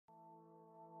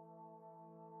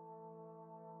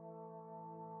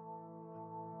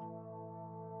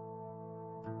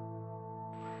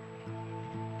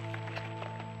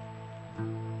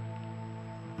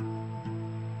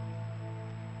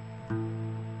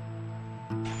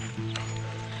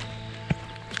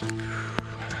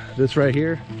this right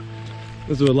here,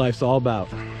 this is what life's all about.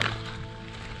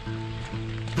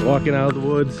 Walking out of the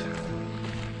woods,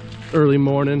 early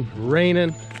morning,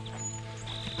 raining,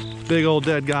 big old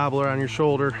dead gobbler on your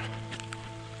shoulder.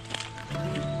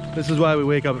 This is why we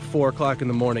wake up at 4 o'clock in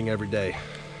the morning every day.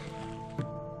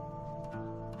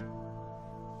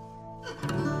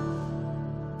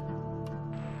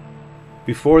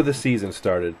 Before the season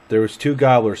started, there was 2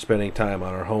 gobblers spending time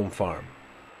on our home farm.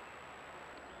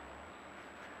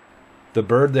 The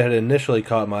bird that had initially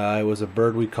caught my eye was a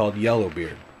bird we called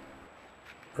yellowbeard.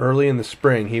 Early in the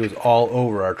spring, he was all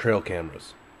over our trail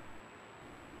cameras.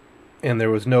 And there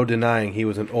was no denying he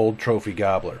was an old trophy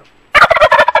gobbler.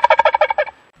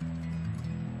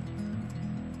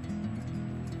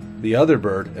 The other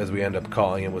bird, as we end up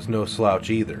calling him, was no slouch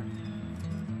either.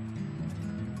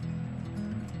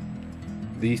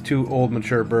 These 2 old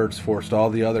mature birds forced all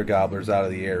the other gobblers out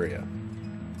of the area.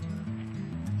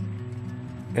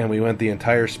 And we went the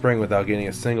entire spring without getting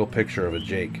a single picture of a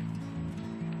jake.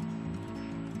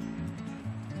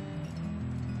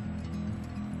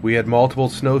 We had multiple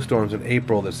snowstorms in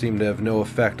April that seemed to have no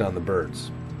effect on the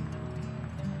birds.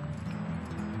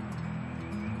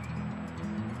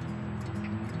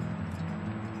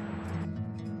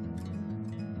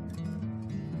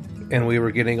 And we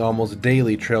were getting almost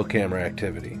daily trail camera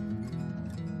activity.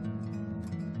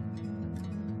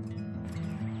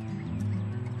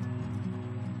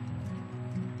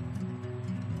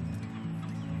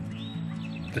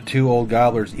 The 2 old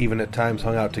gobblers even at times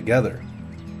hung out together.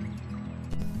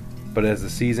 But as the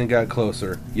season got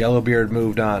closer, Yellowbeard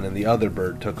moved on and the other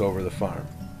bird took over the farm.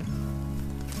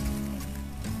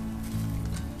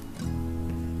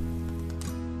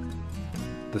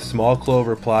 The small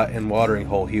clover plot and watering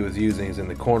hole he was using is in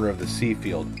the corner of the sea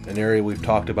field, an area we've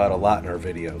talked about a lot in our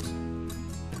videos.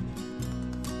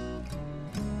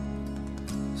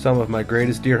 Some of my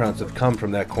greatest deer hunts have come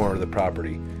from that corner of the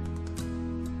property.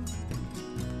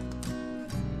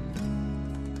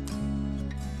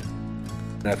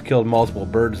 And I've killed multiple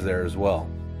birds there as well.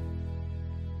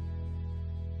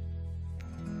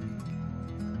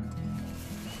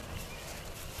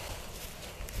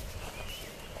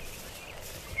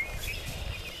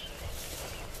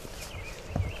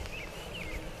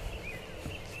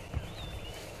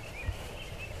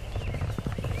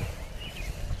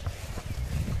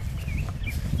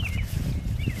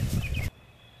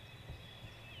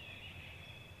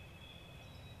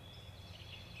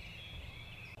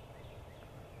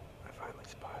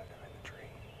 Spotted him in the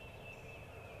tree.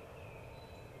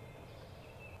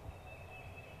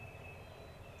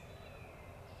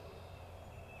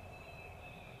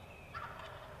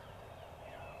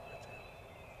 Yeah, that's him.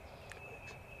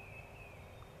 Legs.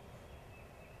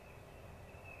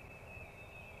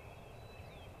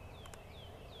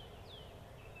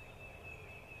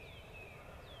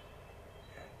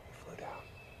 Yeah, he flew down.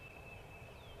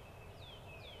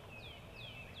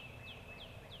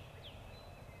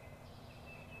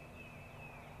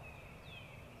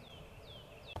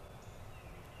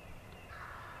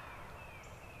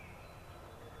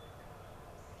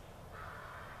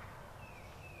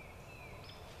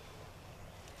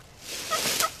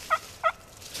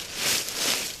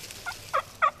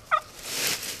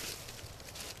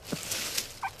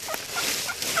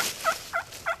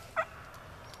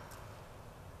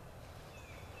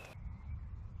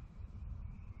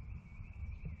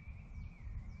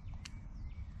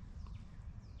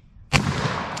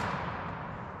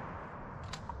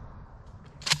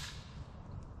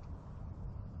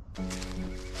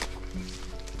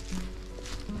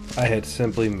 I had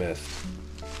simply missed.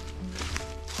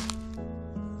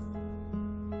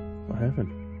 What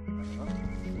happened?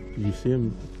 Did you see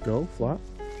him go flop?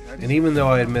 And even though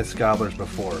I had missed gobblers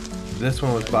before, this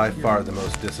one was by far the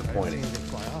most disappointing.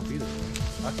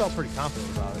 I felt pretty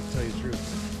confident about it, to tell you the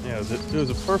truth. Yeah, it was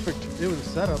a perfect. It was a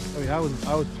setup. I mean, I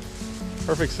was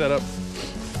Perfect setup.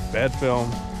 Bad film,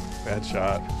 bad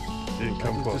shot. Didn't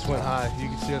come close. Just went high. You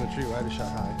can see on the tree where I just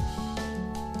shot high.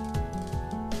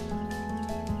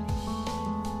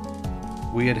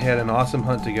 We had had an awesome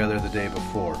hunt together the day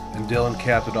before, and Dylan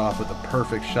capped it off with a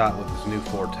perfect shot with his new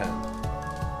 410.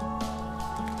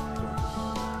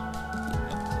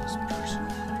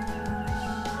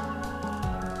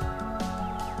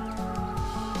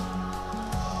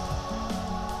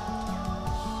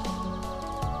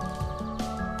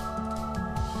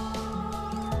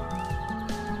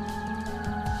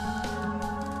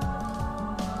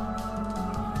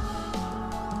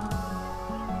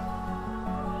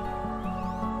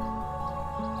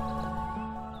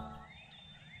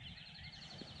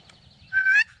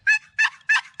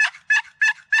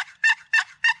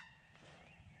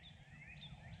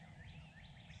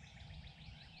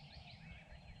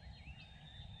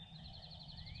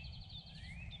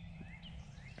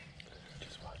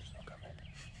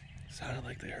 sounded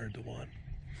like they heard the one.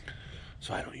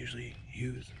 So I don't usually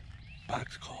use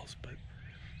box calls, but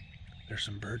there's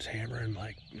some birds hammering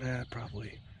like,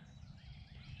 probably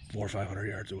 400 or 500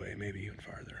 yards away, maybe even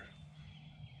farther.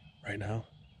 Right now?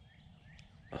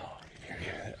 Oh, you can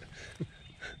hear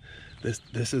that.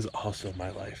 This is also my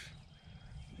life.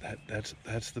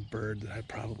 That's the bird that I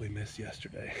probably missed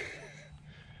yesterday.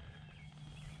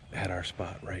 At our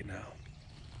spot right now.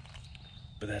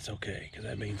 But that's okay, because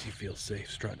that means he feels safe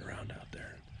strutting around out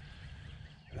there.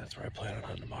 And that's where I plan on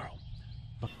hunting tomorrow.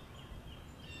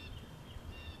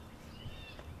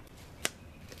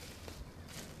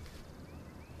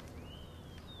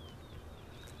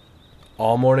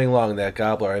 All morning long, that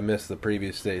gobbler I missed the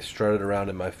previous day strutted around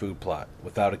in my food plot,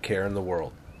 without a care in the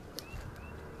world.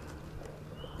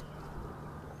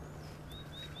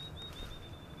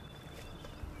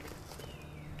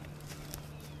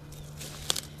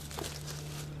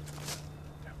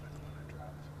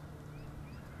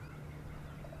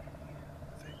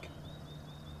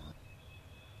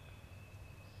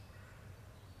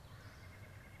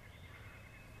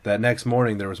 That next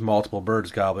morning there was multiple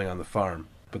birds gobbling on the farm,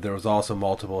 but there was also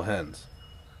multiple hens.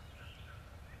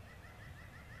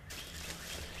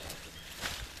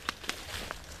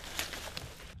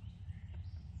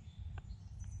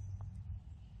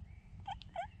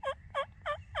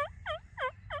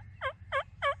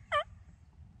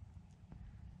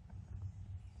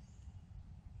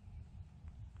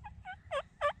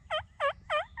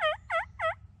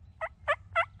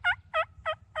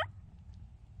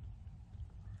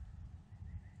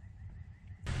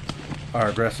 Our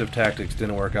aggressive tactics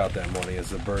didn't work out that morning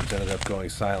as the birds ended up going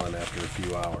silent after a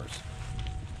few hours.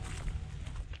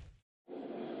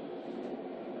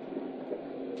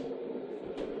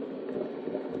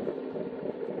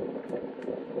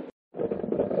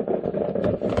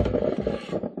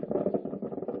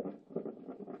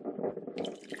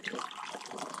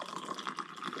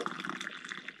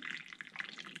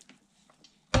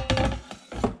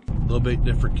 A little bit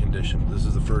different conditions. This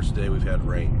is the first day we've had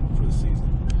rain for the season.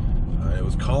 It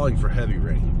was calling for heavy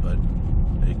rain, but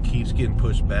it keeps getting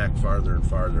pushed back farther and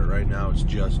farther. Right now it's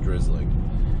just drizzling.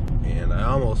 And I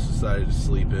almost decided to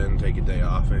sleep in, take a day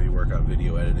off, maybe work on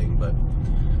video editing, but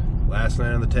last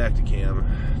night on the Tacticam,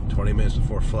 20 minutes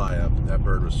before fly up, that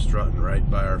bird was strutting right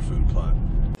by our food plot.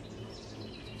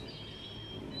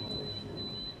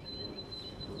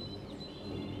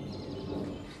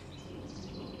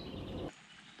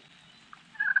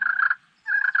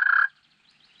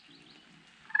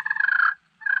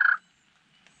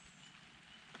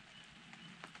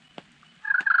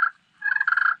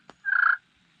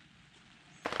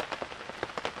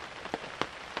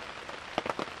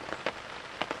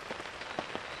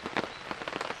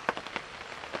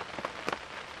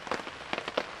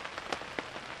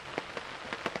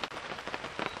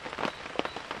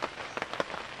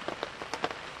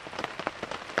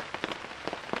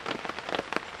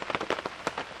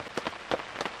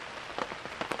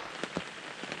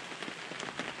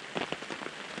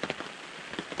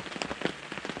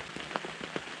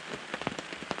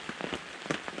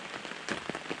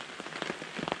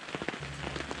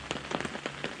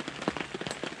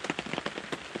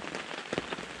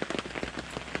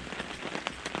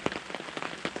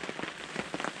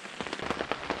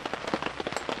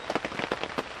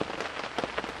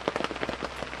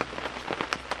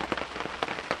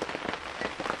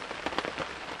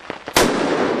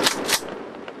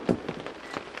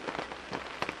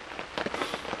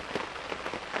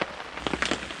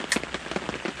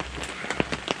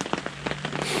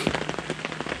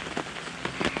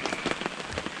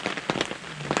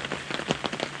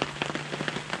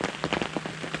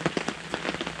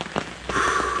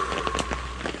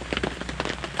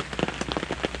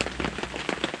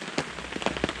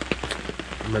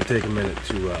 I'm gonna take a minute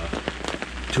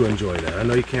to enjoy that. I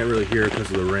know you can't really hear it because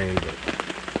of the rain, but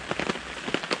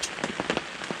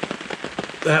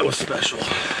that was special.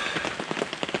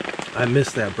 I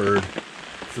missed that bird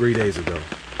 3 days ago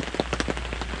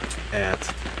at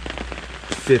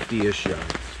 50-ish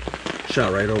yards.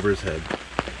 Shot right over his head.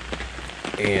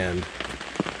 And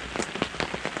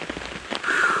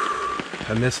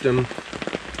I missed him,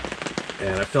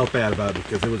 and I felt bad about it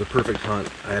because it was a perfect hunt.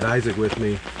 I had Isaac with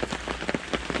me.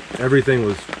 Everything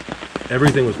was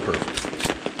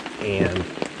perfect, and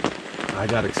I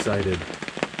got excited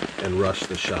and rushed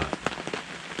the shot.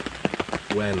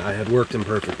 When I had worked him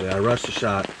perfectly, I rushed the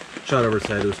shot over his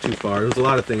head. It was too far. There was a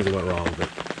lot of things that went wrong, but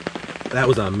that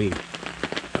was on me.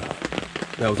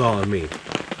 That was all on me.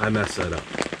 I messed that up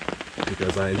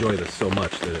because I enjoy this so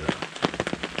much that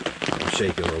I'm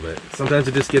shaking a little bit. Sometimes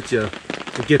it just gets you.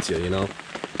 It gets you, you know.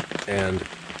 And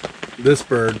This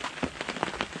bird,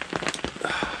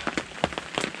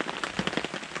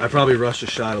 I probably rushed a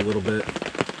shot a little bit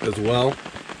as well,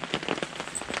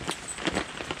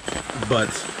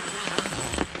 but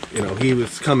you know, he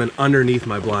was coming underneath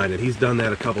my blind, and he's done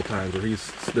that a couple times where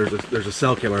there's a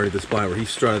cell cam underneath this blind where he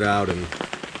strutted out and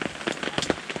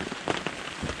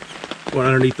went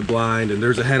underneath the blind, and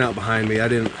there's a hen out behind me. I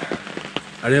didn't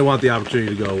want the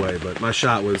opportunity to go away, but my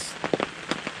shot was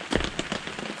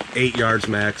 8 yards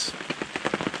max.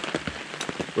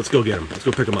 Let's go get him. Let's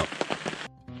go pick him up.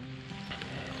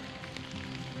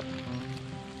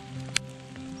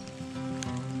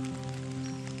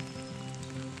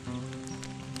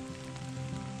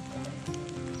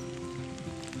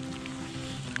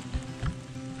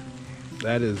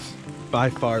 That is by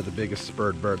far the biggest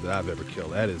spurred bird that I've ever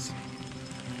killed. That's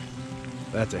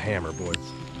a hammer, boys.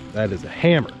 That is a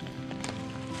hammer.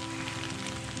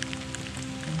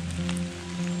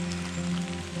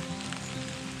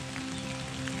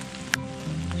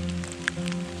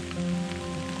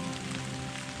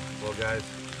 Well, guys,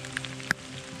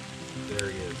 there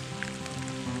he is.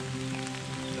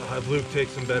 I'll have Luke take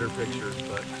some better pictures,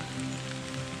 but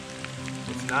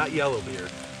it's not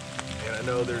yellowbeard. And I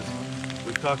know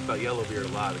we've talked about yellowbeard a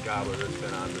lot, a gobbler that's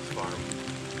been on this farm.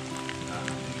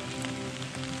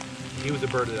 He was a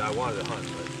bird that I wanted to hunt,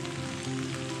 but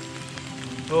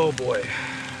oh boy.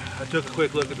 I took a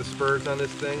quick look at the spurs on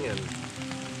this thing, and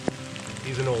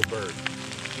he's an old bird.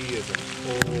 He is an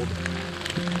old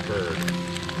bird.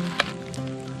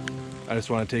 I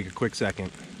just want to take a quick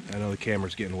second. I know the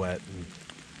camera's getting wet and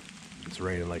it's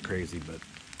raining like crazy, but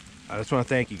I just want to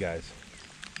thank you guys.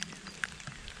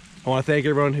 I want to thank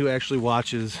everyone who actually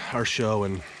watches our show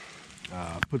and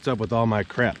puts up with all my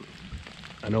crap.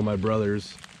 I know my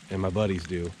brothers and my buddies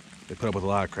do. They put up with a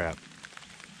lot of crap.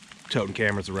 Toting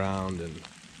cameras around and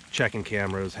checking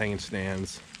cameras, hanging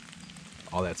stands,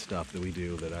 all that stuff that we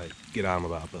do that I get on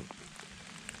about. But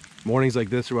mornings like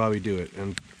this are why we do it.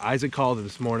 And Isaac called it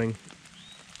this morning.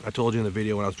 I told you in the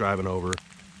video when I was driving over,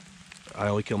 I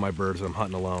only kill my birds when I'm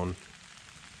hunting alone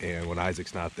and when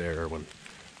Isaac's not there or when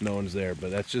no one's there, but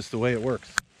that's just the way it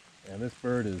works. And this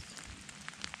bird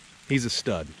he's a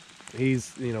stud.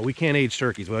 He's, you know, we can't age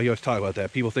turkeys. Well, you always talk about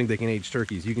that. People think they can age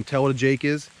turkeys. You can tell what a Jake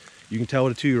is. You can tell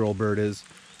what a 2-year-old bird is.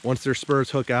 Once their spurs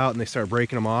hook out and they start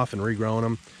breaking them off and regrowing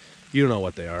them, you don't know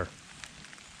what they are.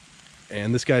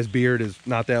 And this guy's beard is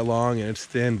not that long and it's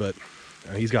thin, but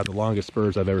he's got the longest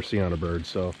spurs I've ever seen on a bird.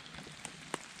 So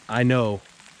I know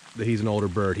that he's an older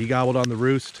bird. He gobbled on the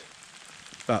roost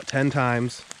about 10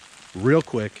 times, real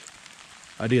quick.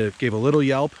 I gave a little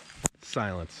yelp,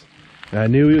 silence. And I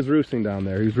knew he was roosting down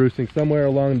there. He was roosting somewhere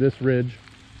along this ridge,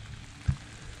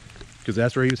 because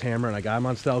that's where he was hammering. I got him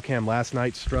on cell cam last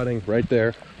night, strutting right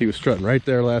there. He was strutting right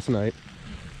there last night.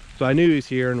 So I knew he was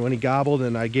here, and when he gobbled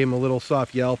and I gave him a little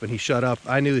soft yelp and he shut up,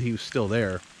 I knew that he was still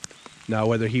there. Now,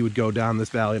 whether he would go down this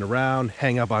valley and around,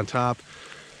 hang up on top,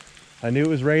 I knew it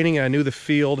was raining. I knew the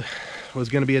field was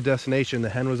going to be a destination. The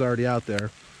hen was already out there.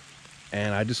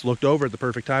 And I just looked over at the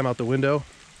perfect time out the window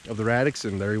of the Radix,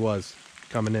 and there he was,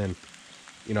 coming in.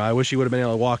 You know, I wish he would have been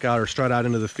able to walk out or strut out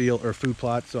into the field or food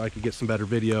plot so I could get some better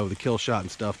video of the kill shot and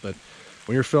stuff. But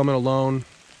when you're filming alone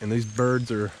and these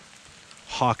birds are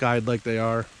hawk-eyed like they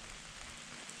are,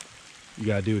 you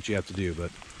gotta do what you have to do. But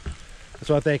that's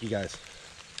why I thank you guys.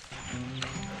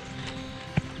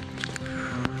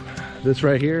 This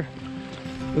right here,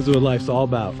 this is what life's all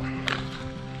about.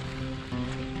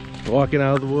 Walking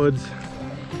out of the woods,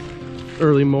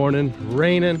 early morning,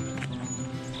 raining,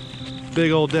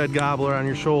 big old dead gobbler on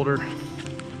your shoulder.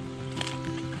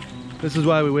 This is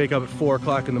why we wake up at 4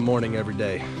 o'clock in the morning every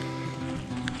day.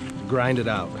 Grind it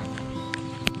out.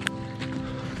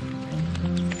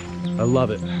 I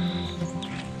love it.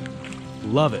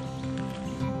 Love it.